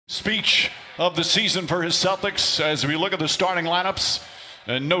Speech of the season for his Celtics as we look at the starting lineups,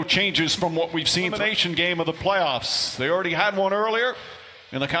 and no changes from what we've seen. Elimination game of the playoffs. They already had one earlier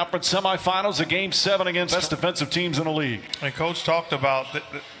in the conference semifinals, a Game 7 against best defensive teams in the league. And Coach talked about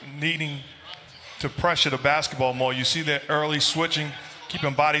needing to pressure the basketball more. You see that early switching,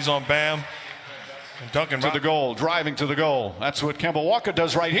 keeping bodies on Bam. And Duncan to the goal, driving to the goal. That's what Kemba Walker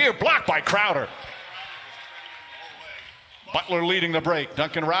does right here. Blocked by Crowder. Butler leading the break.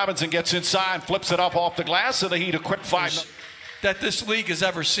 Duncan Robinson gets inside, flips it up off the glass, so the Heat a quick 5 that this league has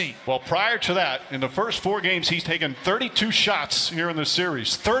ever seen. Well, prior to that, in the first 4 games, he's taken 32 shots here in the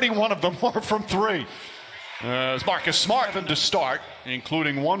series. 31 of them are from 3. Marcus Smart to start,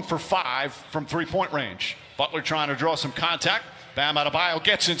 including 1 for 5 from 3-point range. Butler trying to draw some contact. Bam Adebayo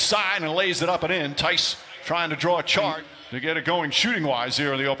gets inside and lays it up and in. Tice trying to draw a chart to get it going shooting-wise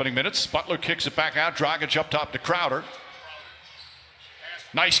here in the opening minutes. Butler kicks it back out. Dragic up top to Crowder.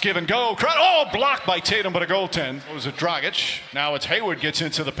 Nice give and go. Oh, blocked by Tatum, but a goaltend. It was a Dragic. Now it's Hayward gets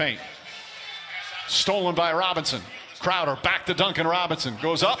into the paint. Stolen by Robinson. Crowder back to Duncan Robinson.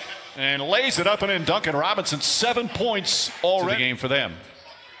 Goes up and lays it up and in. Duncan Robinson, 7 points already. The game for them.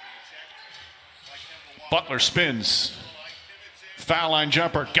 Butler spins. Foul line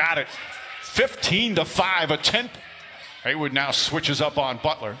jumper. Got it. 15-5. A 10. Hayward now switches up on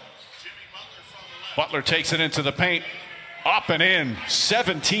Butler. Butler takes it into the paint. Up and in,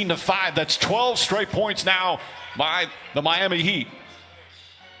 17-5. That's 12 straight points now by the Miami Heat.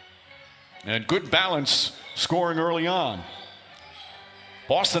 And good balance scoring early on.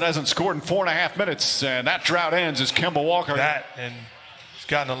 Boston hasn't scored in 4.5 minutes, and that drought ends as Kemba Walker. And he's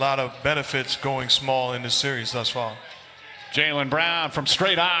gotten a lot of benefits going small in this series thus far. Jaylen Brown from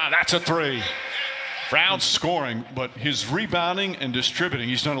straight on. That's a 3. Brown scoring, but his rebounding and distributing,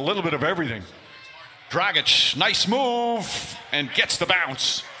 he's done a little bit of everything. Dragic, nice move, and gets the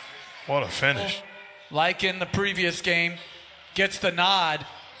bounce. What a finish. Like in the previous game, gets the nod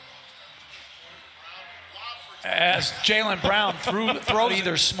as Jaylen Brown throws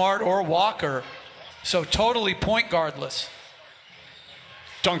either Smart or Walker, so totally point guardless.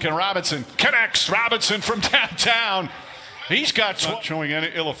 Duncan Robinson connects. Robinson from downtown. He's got not showing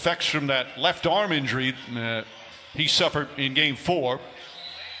any ill effects from that left arm injury he suffered in Game 4.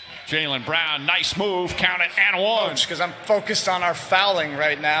 Jaylen Brown, nice move, count it, and 1. Because I'm focused on our fouling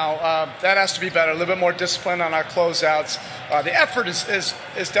right now. That has to be better, a little bit more discipline on our closeouts. The effort is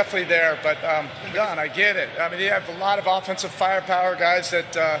definitely there, but done, I get it. I mean, you have a lot of offensive firepower, guys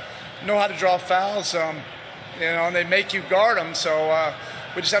that know how to draw fouls, and they make you guard them, so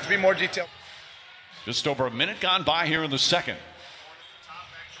we just have to be more detailed. Just over a minute gone by here in the second.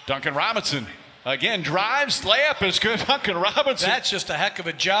 Duncan Robinson. Again, drives, layup is good. Duncan Robinson. That's just a heck of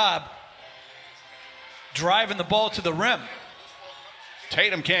a job driving the ball to the rim.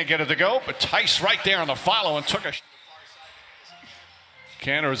 Tatum can't get it to go, but Tice right there on the follow and took a.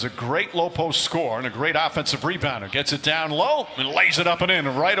 Kanter is a great low post scorer and a great offensive rebounder. Gets it down low and lays it up and in.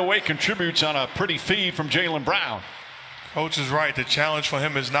 And right away contributes on a pretty feed from Jaylen Brown. Coach is right. The challenge for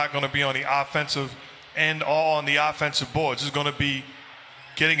him is not going to be on the offensive end, all on the offensive boards. It's going to be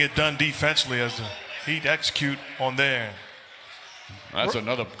getting it done defensively as the Heat execute on there. That's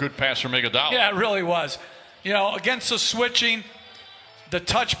another good pass from Iguodala. Yeah, it really was. You know, against the switching, the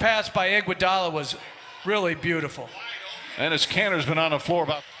touch pass by Iguodala was really beautiful. And as Kanter's been on the floor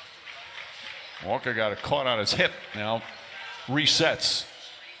about. Walker got it caught on his hip. Now resets.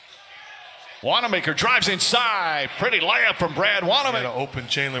 Wanamaker drives inside. Pretty layup from Brad Wanamaker. Open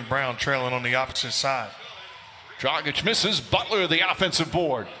Jaylen Brown trailing on the opposite side. Dragic misses. Butler the offensive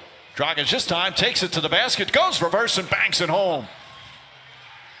board. Dragic this time takes it to the basket, goes reverse and banks it home.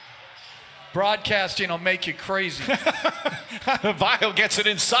 Broadcasting will make you crazy. Vile gets it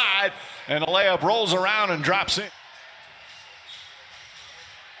inside, and the layup rolls around and drops in.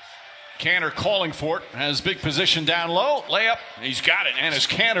 Kanter calling for it, has big position down low. Layup, he's got it, and as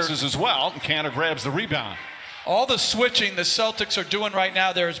Kanter is as well. Kanter grabs the rebound. All the switching the Celtics are doing right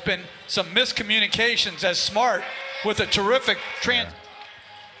now, there's been some miscommunications as Smart with a terrific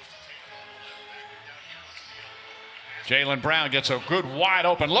Jaylen Brown gets a good wide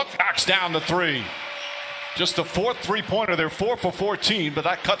open look, knocks down the 3. Just the 4th 3-pointer. They're 4 for 14, but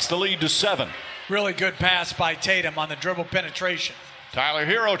that cuts the lead to 7. Really good pass by Tatum on the dribble penetration. Tyler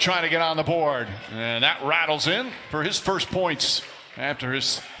Hero trying to get on the board, and that rattles in for his first points after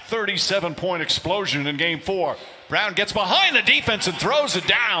his 37-point explosion in Game 4. Brown gets behind the defense and throws it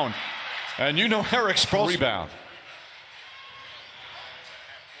down. And you know Eric's rebound.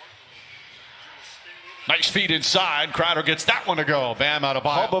 Nice feed inside. Crowder gets that one to go. Bam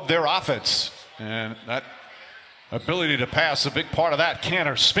Adebayo. Hub of their offense. And that Ability to pass, a big part of that.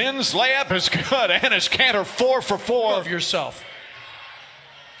 Cantor spins, layup is good. Ennis Cantor 4 for 4. Of yourself.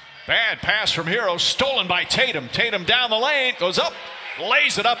 Bad pass from Hero, stolen by Tatum. Tatum down the lane, goes up,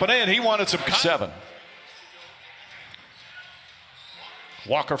 lays it up and in. He wanted some 7.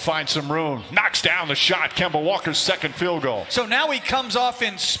 Walker finds some room, knocks down the shot. Kemba Walker's second field goal. So now he comes off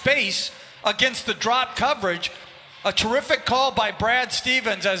in space against the drop coverage. A terrific call by Brad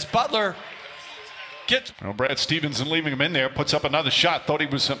Stevens as Butler gets. Well, Brad Stevens leaving him in there, puts up another shot. Thought he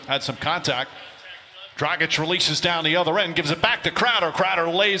had some contact. Dragic releases down the other end, gives it back to Crowder. Crowder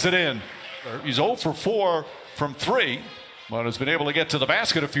lays it in. He's 0 for 4 from 3, but has been able to get to the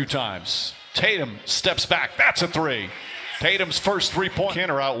basket a few times. Tatum steps back. That's a 3. Tatum's first 3-point.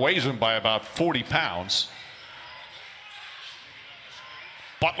 Cantor outweighs him by about 40 pounds.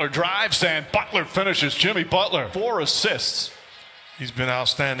 Butler drives and Butler finishes. Jimmy Butler, 4 assists. He's been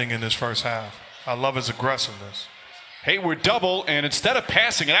outstanding in this first half. I love his aggressiveness. Hayward double, and instead of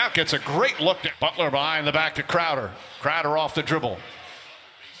passing it out, gets a great look. Butler behind the back to Crowder. Crowder off the dribble.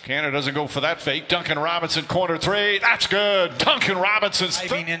 Cantor doesn't go for that fake. Duncan Robinson, corner 3. That's good. Duncan Robinson's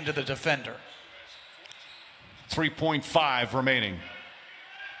diving into the defender. 3.5 remaining.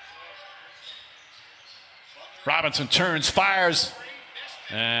 Robinson turns, fires,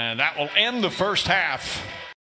 and that will end the first half.